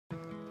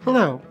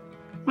Hello,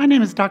 my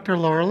name is Dr.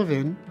 Laura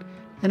Levin,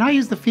 and I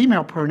use the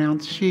female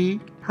pronouns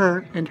she,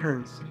 her, and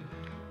hers.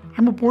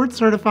 I'm a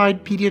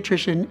board-certified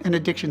pediatrician and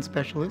addiction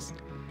specialist,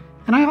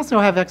 and I also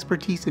have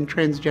expertise in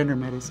transgender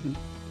medicine.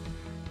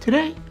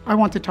 Today, I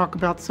want to talk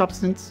about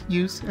substance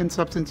use and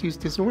substance use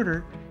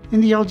disorder in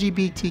the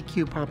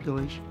LGBTQ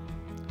population.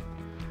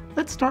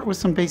 Let's start with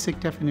some basic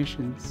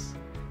definitions.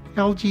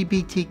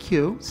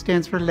 LGBTQ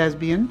stands for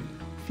lesbian,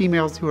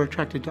 females who are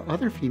attracted to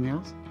other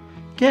females;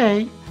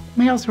 gay,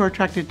 males who are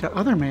attracted to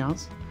other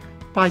males;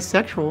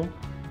 bisexual,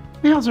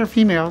 males or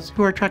females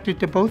who are attracted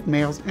to both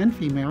males and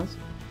females;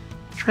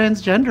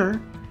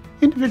 transgender,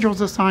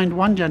 individuals assigned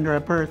one gender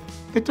at birth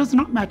that does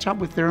not match up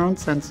with their own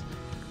sense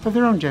of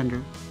their own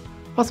gender,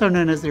 also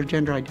known as their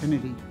gender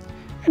identity;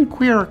 and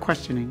queer or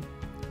questioning,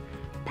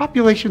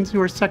 populations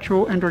who are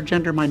sexual and/or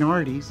gender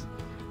minorities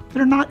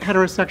that are not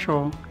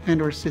heterosexual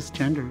and/or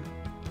cisgender.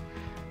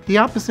 The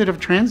opposite of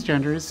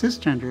transgender is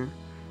cisgender,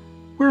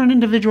 where an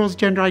individual's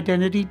gender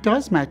identity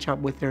does match up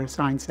with their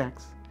assigned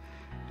sex,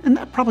 and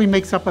that probably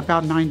makes up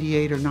about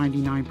 98 or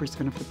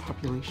 99% of the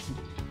population.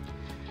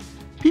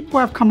 People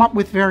have come up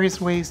with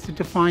various ways to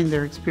define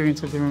their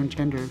experience of their own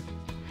gender.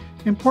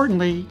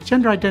 Importantly,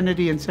 gender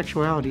identity and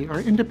sexuality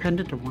are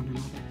independent of one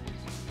another.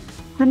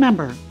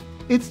 Remember,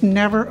 it's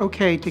never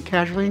okay to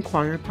casually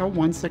inquire about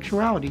one's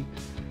sexuality,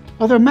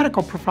 although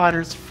medical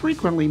providers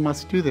frequently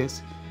must do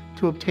this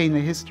to obtain the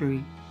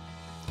history.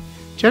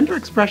 Gender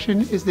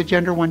expression is the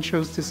gender one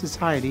shows to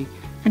society,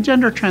 and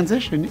gender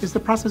transition is the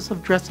process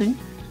of dressing,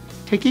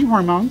 taking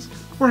hormones,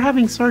 or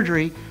having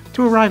surgery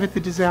to arrive at the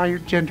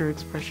desired gender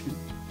expression.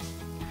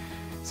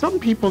 Some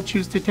people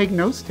choose to take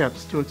no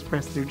steps to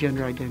express their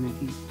gender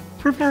identity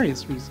for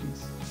various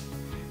reasons.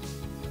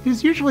 It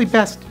is usually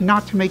best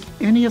not to make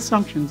any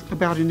assumptions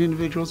about an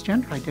individual's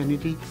gender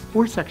identity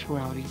or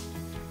sexuality.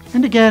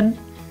 And again,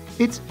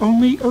 it's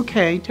only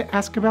okay to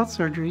ask about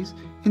surgeries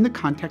in the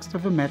context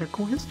of a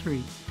medical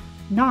history,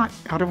 not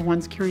out of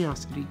one's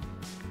curiosity.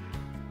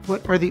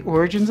 What are the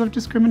origins of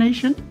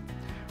discrimination?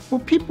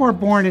 Well, people are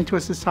born into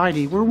a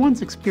society where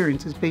one's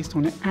experience is based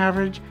on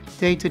average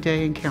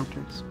day-to-day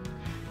encounters.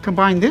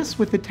 Combine this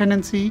with the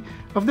tendency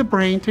of the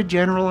brain to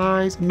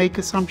generalize and make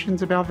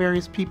assumptions about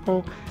various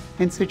people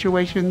and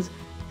situations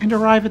and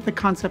arrive at the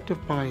concept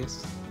of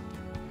bias.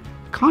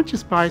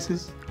 Conscious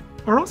biases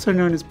are also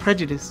known as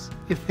prejudice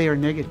if they are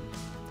negative.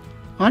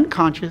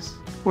 Unconscious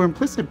or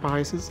implicit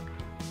biases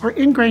are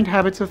ingrained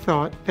habits of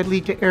thought that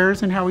lead to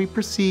errors in how we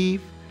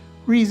perceive,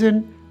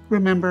 reason,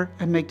 remember,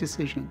 and make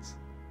decisions.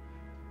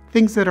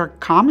 Things that are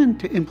common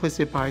to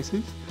implicit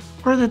biases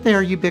are that they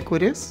are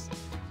ubiquitous,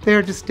 they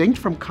are distinct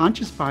from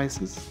conscious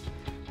biases,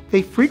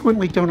 they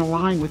frequently don't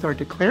align with our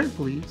declared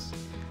beliefs,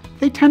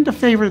 they tend to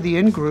favor the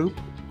in-group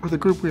or the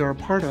group we are a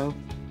part of,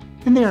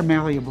 and they are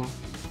malleable.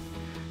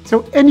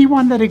 So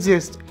anyone that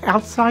exists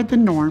outside the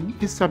norm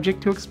is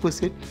subject to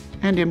explicit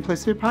and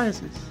implicit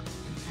biases.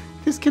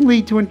 This can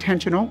lead to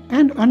intentional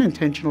and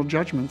unintentional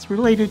judgments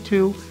related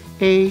to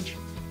age,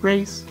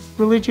 race,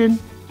 religion,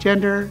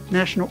 gender,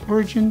 national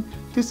origin,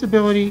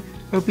 disability,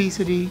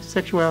 obesity,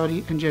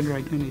 sexuality, and gender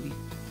identity.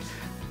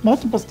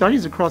 Multiple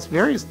studies across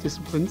various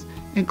disciplines,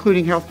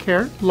 including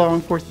healthcare, law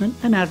enforcement,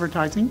 and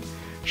advertising,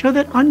 show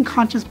that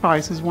unconscious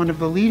bias is one of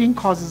the leading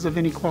causes of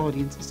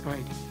inequality in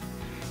society.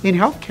 In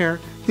healthcare,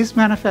 this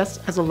manifests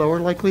as a lower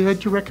likelihood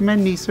to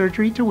recommend knee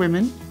surgery to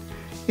women,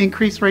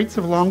 increased rates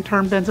of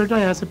long-term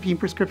benzodiazepine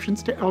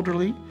prescriptions to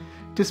elderly,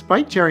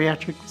 despite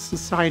geriatric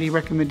society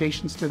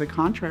recommendations to the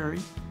contrary,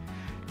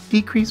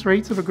 decreased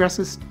rates of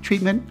aggressive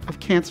treatment of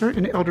cancer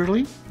in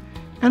elderly,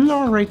 and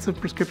lower rates of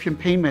prescription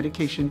pain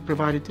medication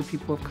provided to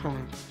people of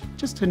color,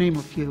 just to name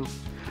a few.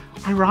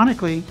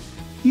 Ironically,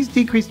 these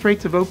decreased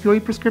rates of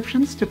opioid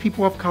prescriptions to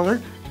people of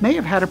color may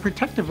have had a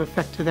protective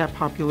effect to that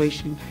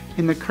population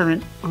in the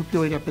current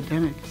opioid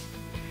epidemic.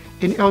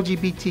 In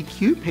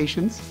LGBTQ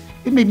patients,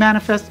 it may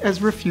manifest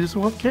as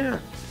refusal of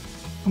care.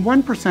 And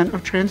 1%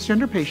 of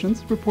transgender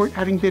patients report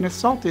having been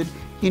assaulted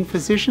in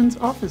physicians'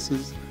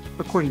 offices,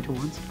 according to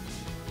one study.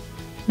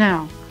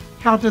 Now,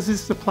 how does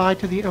this apply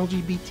to the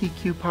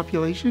LGBTQ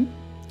population?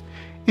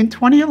 In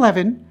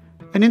 2011,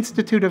 an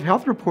Institute of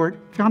Health report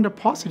found a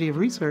paucity of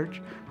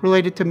research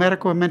related to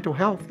medical and mental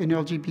health in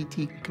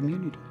LGBT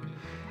community,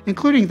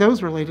 including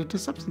those related to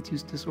substance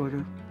use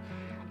disorder.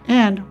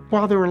 And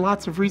while there were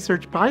lots of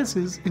research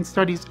biases in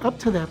studies up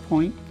to that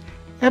point,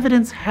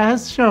 evidence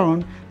has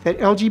shown that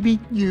LGBT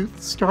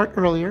youth start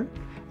earlier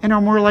and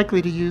are more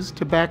likely to use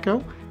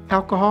tobacco,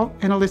 alcohol,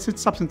 and illicit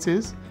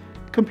substances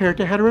compared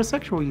to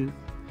heterosexual youth.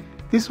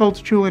 This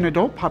holds true in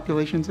adult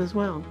populations as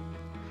well.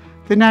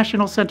 The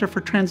National Center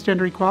for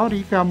Transgender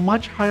Equality found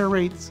much higher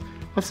rates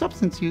of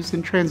substance use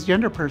in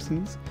transgender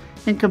persons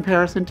in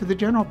comparison to the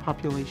general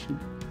population.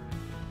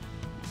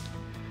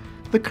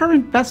 The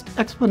current best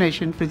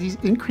explanation for these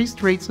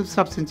increased rates of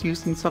substance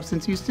use and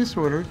substance use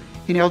disorder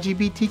in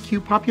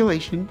LGBTQ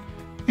population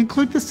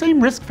include the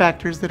same risk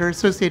factors that are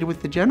associated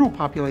with the general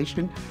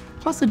population,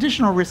 plus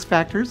additional risk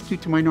factors due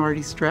to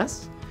minority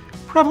stress,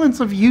 prevalence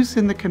of use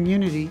in the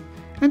community,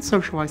 and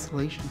social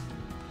isolation.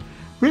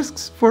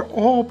 Risks for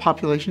all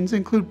populations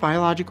include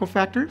biological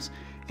factors,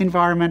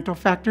 environmental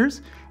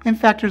factors, and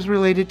factors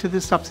related to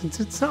the substance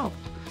itself,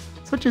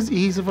 such as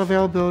ease of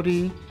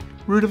availability,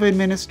 route of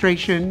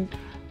administration,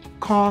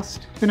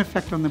 cost, and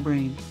effect on the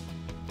brain.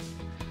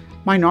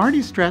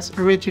 Minority stress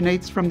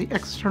originates from the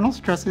external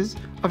stresses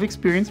of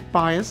experienced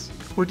bias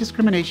or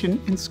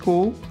discrimination in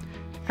school,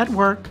 at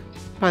work,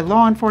 by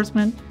law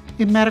enforcement,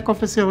 in medical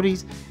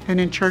facilities, and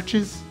in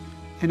churches,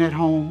 and at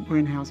home or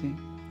in housing.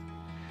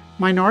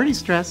 Minority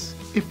stress,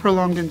 if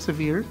prolonged and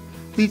severe,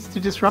 leads to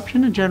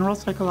disruption in general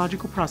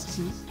psychological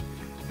processes,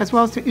 as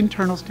well as to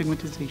internal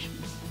stigmatization.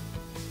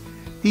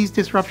 These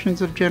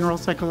disruptions of general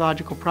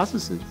psychological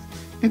processes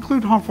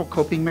include harmful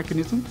coping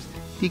mechanisms,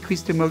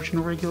 decreased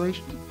emotional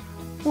regulation,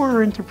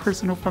 poor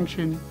interpersonal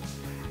function,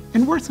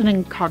 and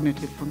worsening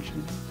cognitive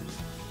function.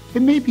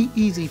 It may be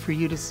easy for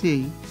you to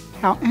see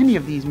how any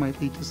of these might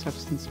lead to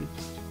substance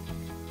use.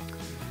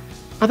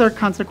 Other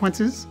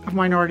consequences of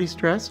minority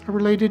stress are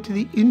related to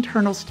the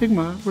internal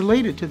stigma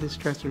related to the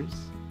stressors,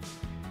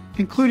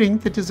 including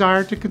the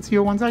desire to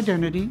conceal one's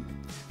identity,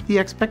 the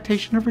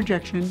expectation of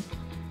rejection,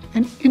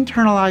 and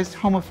internalized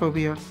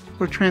homophobia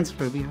or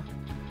transphobia,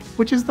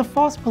 which is the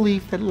false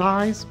belief that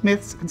lies,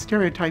 myths, and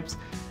stereotypes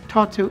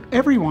taught to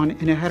everyone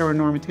in a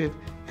heteronormative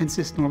and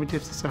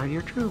cisnormative society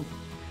are true.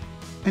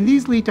 And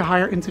these lead to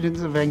higher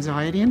incidence of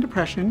anxiety and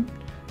depression,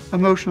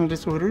 emotional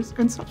disorders,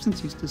 and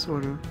substance use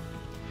disorder.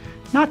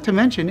 Not to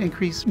mention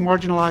increased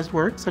marginalized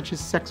work such as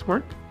sex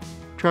work,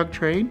 drug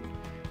trade,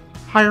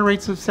 higher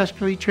rates of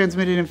sexually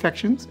transmitted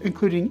infections,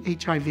 including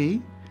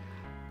HIV,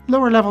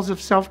 lower levels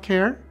of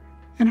self-care,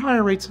 and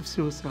higher rates of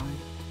suicide.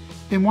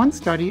 In one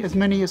study, as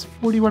many as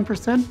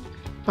 41%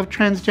 of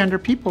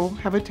transgender people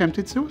have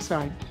attempted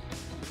suicide,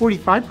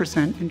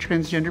 45% in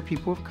transgender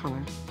people of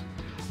color.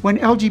 When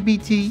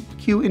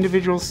LGBTQ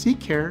individuals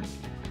seek care,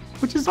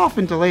 which is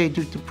often delayed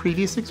due to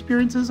previous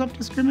experiences of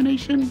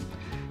discrimination,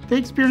 they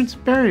experience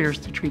barriers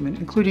to treatment,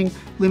 including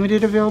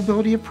limited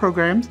availability of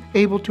programs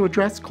able to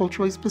address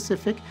culturally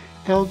specific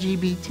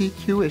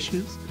LGBTQ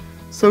issues,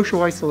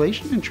 social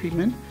isolation and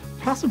treatment,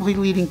 possibly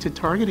leading to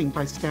targeting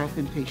by staff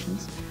and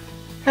patients,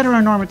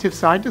 heteronormative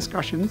side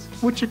discussions,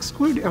 which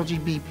exclude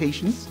LGBT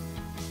patients,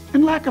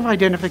 and lack of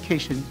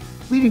identification,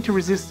 leading to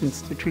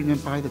resistance to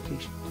treatment by the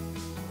patient.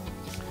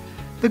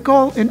 The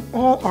goal in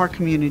all our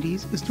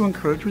communities is to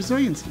encourage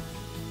resiliency,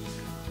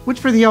 which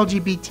for the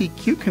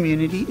LGBTQ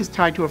community is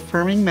tied to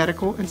affirming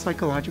medical and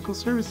psychological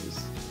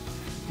services.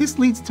 This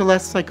leads to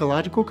less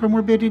psychological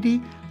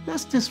comorbidity,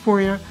 less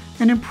dysphoria,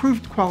 and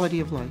improved quality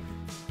of life.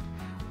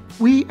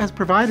 We as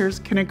providers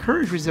can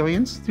encourage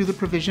resilience through the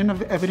provision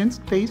of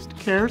evidence-based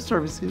care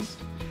services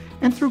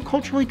and through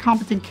culturally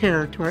competent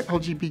care to our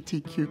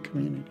LGBTQ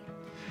community.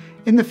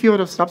 In the field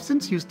of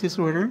substance use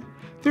disorder,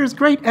 there is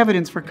great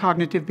evidence for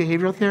cognitive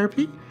behavioral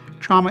therapy,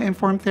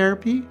 trauma-informed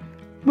therapy,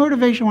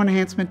 motivational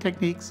enhancement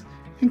techniques,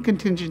 and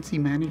contingency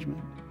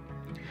management.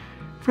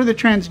 For the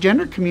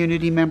transgender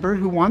community member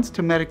who wants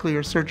to medically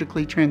or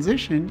surgically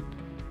transition,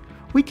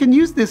 we can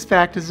use this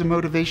fact as a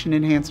motivation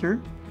enhancer,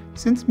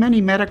 since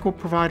many medical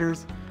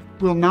providers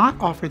will not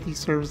offer these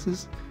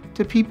services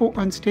to people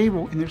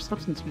unstable in their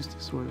substance use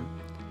disorder,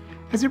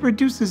 as it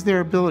reduces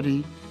their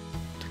ability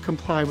to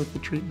comply with the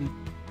treatment.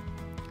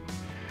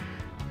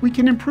 We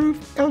can improve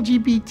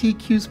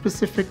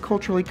LGBTQ-specific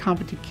culturally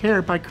competent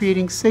care by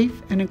creating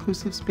safe and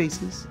inclusive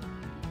spaces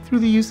through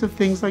the use of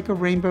things like a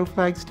rainbow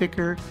flag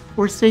sticker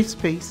or safe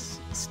space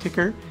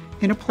sticker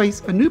in a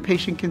place a new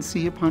patient can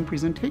see upon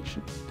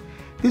presentation.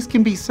 This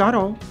can be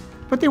subtle,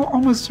 but they will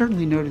almost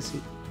certainly notice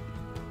it,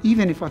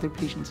 even if other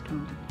patients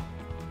don't.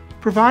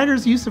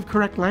 Providers' use of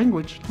correct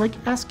language, like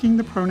asking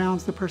the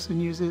pronouns the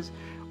person uses,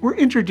 or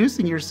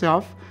introducing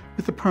yourself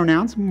with the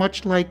pronouns,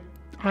 much like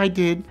I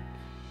did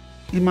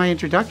in my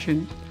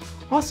introduction.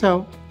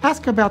 Also,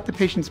 ask about the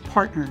patient's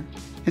partner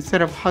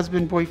instead of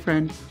husband,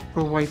 boyfriend,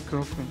 or wife,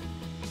 girlfriend.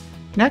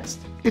 Next,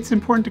 it's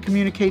important to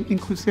communicate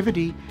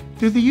inclusivity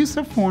through the use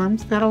of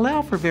forms that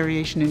allow for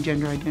variation in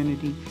gender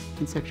identity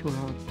and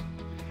sexuality.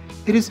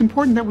 It is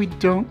important that we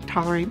don't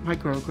tolerate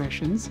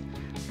microaggressions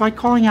by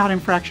calling out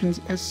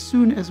infractions as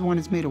soon as one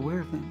is made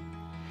aware of them.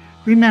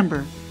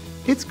 Remember,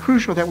 it's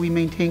crucial that we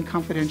maintain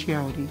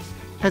confidentiality,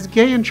 as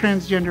gay and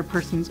transgender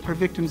persons are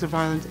victims of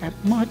violence at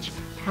much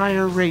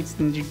higher rates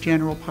than the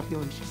general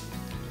population.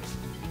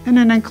 And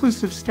an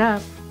inclusive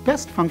staff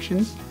best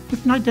functions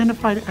with an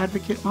identified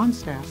advocate on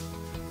staff,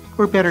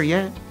 or better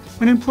yet,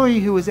 an employee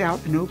who is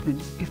out and open,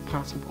 if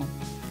possible.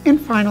 And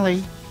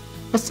finally,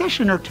 a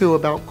session or two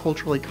about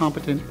culturally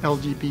competent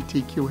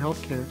LGBTQ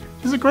healthcare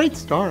is a great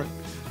start,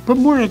 but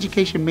more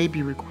education may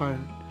be required,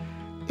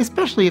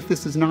 especially if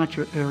this is not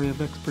your area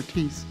of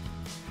expertise.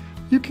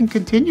 You can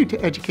continue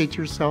to educate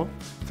yourself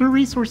through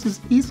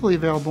resources easily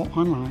available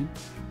online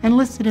and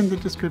listed in the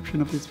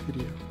description of this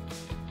video.